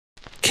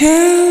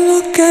Can't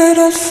look at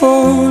old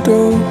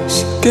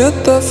photos, get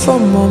that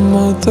from my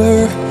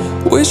mother.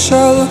 Wish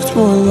I looked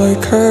more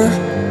like her.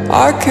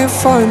 I can't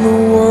find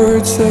the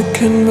words that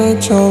can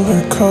match all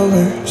her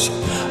colors.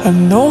 I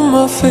know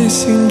my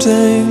face seems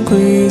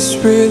angry, it's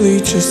really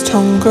just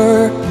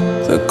hunger.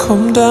 The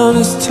come down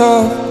is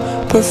tough,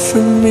 but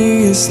for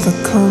me it's the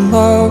come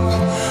up.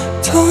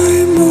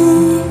 Time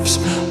moves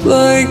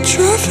like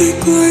traffic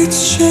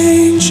lights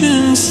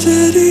changing,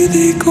 steady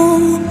they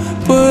go,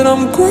 but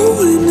I'm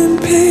growing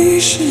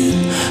impatient.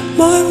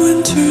 My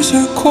winters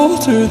are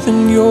colder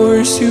than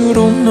yours, you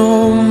don't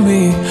know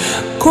me.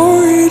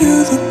 Gory to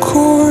the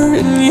core,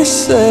 and you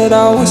said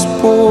I was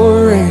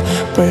boring,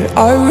 but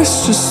I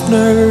was just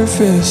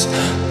nervous.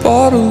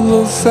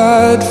 Bottle of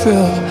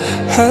Advil,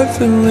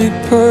 heavenly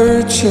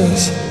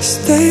purchase.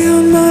 Stay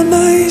on my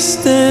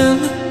nightstand,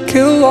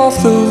 kill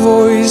off the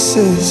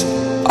voices.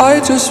 I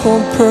just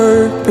want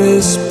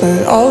purpose,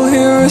 but I'll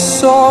hear a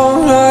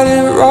song I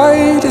didn't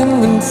write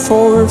and then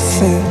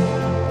forfeit.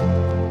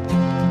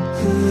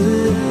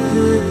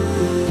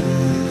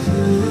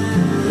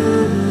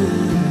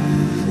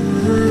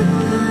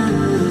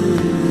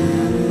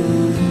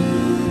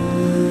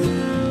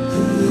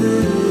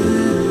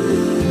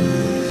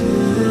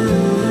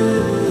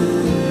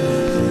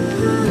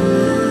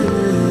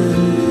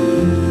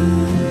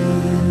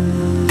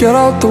 Get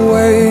out the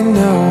way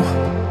now.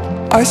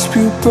 I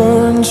spew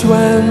burns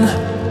when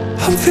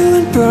I'm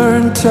feeling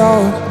burnt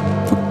out.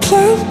 But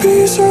plan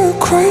B's are a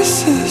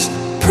crisis.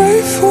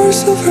 Pray for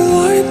silver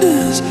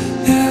linings.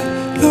 Yeah,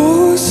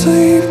 no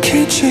sleep,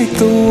 can't shake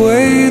the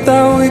way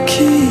that we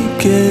keep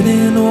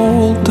getting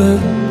older.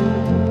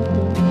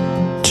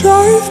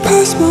 Drive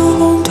past my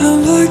hometown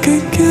like a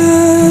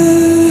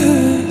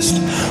guest.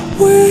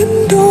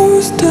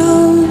 Windows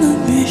down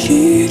and the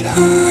heat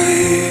high.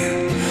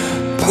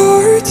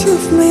 Parts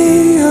of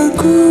me I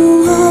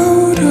grew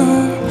out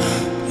of,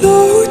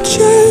 no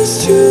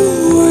chance to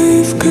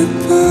wave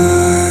goodbye.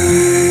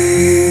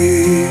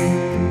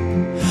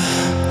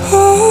 I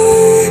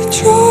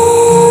try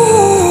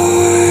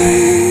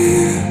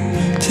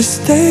to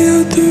stay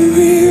out the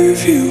rear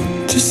view,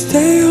 to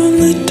stay on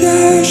the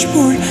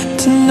dashboard,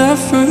 to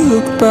never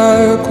look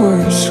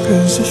backwards.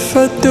 Cause if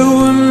I do,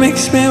 it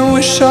makes me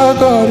wish I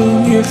got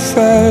in here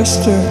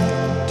faster.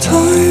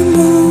 Time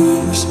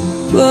moves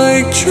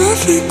like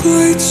traffic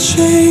lights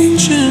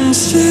changing,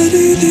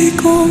 steady they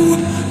go,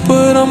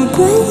 but I'm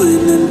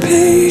growing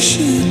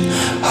impatient.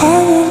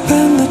 I won't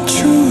bend the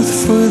truth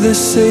for the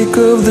sake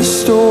of the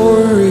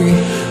story.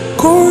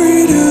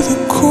 Gory to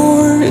the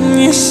core,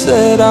 and you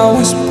said I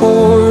was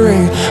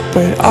boring,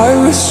 but I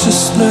was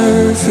just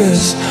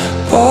nervous.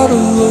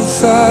 Bottle of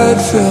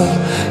Advil,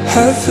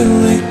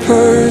 heavenly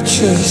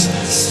purchase.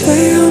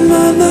 Stay on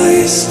my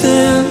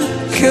nightstand,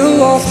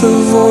 kill off the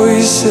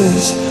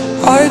voices.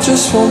 I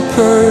just want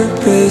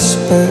purpose,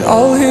 but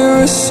I'll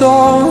hear a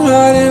song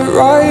I didn't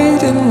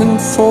write and then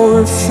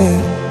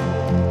forfeit.